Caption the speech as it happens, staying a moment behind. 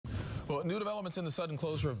Well, new developments in the sudden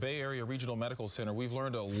closure of Bay Area Regional Medical Center. We've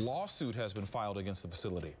learned a lawsuit has been filed against the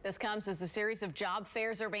facility. This comes as a series of job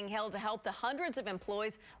fairs are being held to help the hundreds of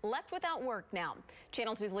employees left without work now.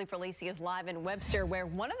 Channel 2's Lee Lisi is live in Webster, where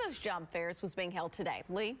one of those job fairs was being held today.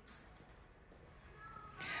 Lee?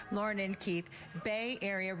 Lauren and Keith, Bay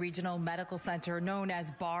Area Regional Medical Center, known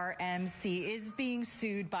as Bar MC, is being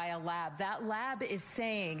sued by a lab. That lab is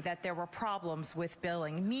saying that there were problems with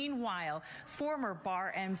billing. Meanwhile, former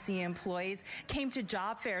Bar MC employees came to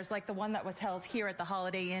job fairs like the one that was held here at the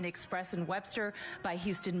Holiday Inn Express in Webster by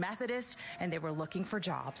Houston Methodist, and they were looking for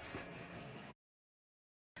jobs.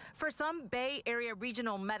 For some Bay Area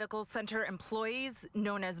Regional Medical Center employees,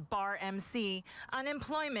 known as Bar MC,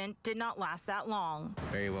 unemployment did not last that long.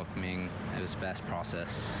 Very welcoming. It was a fast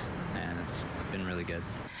process, and it's been really good.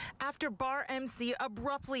 After Bar MC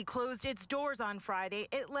abruptly closed its doors on Friday,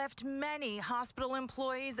 it left many hospital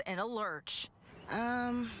employees in a lurch.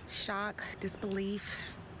 Shock, disbelief,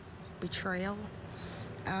 betrayal.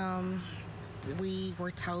 We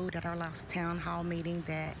were told at our last town hall meeting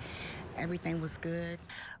that everything was good.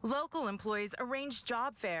 Local employees arranged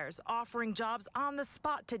job fairs, offering jobs on the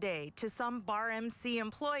spot today to some Bar MC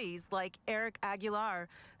employees like Eric Aguilar,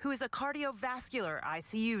 who is a cardiovascular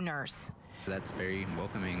ICU nurse. That's very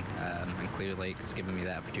welcoming, and Clear Lake has given me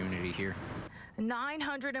that opportunity here.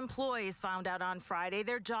 900 employees found out on Friday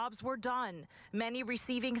their jobs were done, many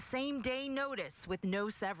receiving same-day notice with no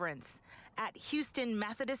severance. At Houston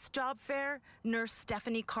Methodist Job Fair, nurse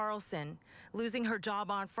Stephanie Carlson, losing her job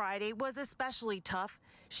on Friday was especially tough.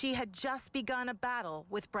 She had just begun a battle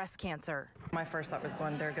with breast cancer. My first thought was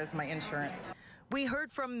going, there goes my insurance. We heard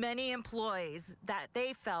from many employees that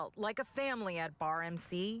they felt like a family at Bar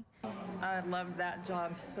MC. I loved that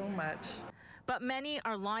job so much. But many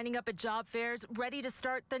are lining up at job fairs ready to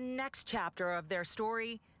start the next chapter of their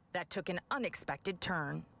story that took an unexpected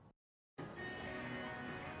turn.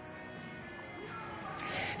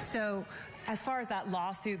 So, as far as that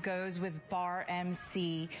lawsuit goes with Bar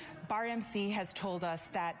MC has told us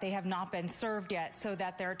that they have not been served yet, so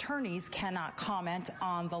that their attorneys cannot comment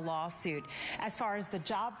on the lawsuit. As far as the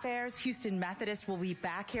job fairs, Houston Methodist will be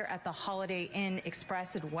back here at the Holiday Inn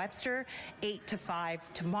Express in Webster, 8 to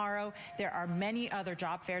 5 tomorrow. There are many other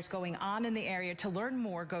job fairs going on in the area. To learn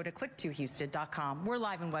more, go to click2houston.com. We're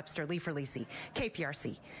live in Webster. Lee Lisi,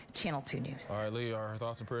 KPRC, Channel 2 News. All right, Lee, our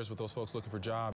thoughts and prayers with those folks looking for jobs.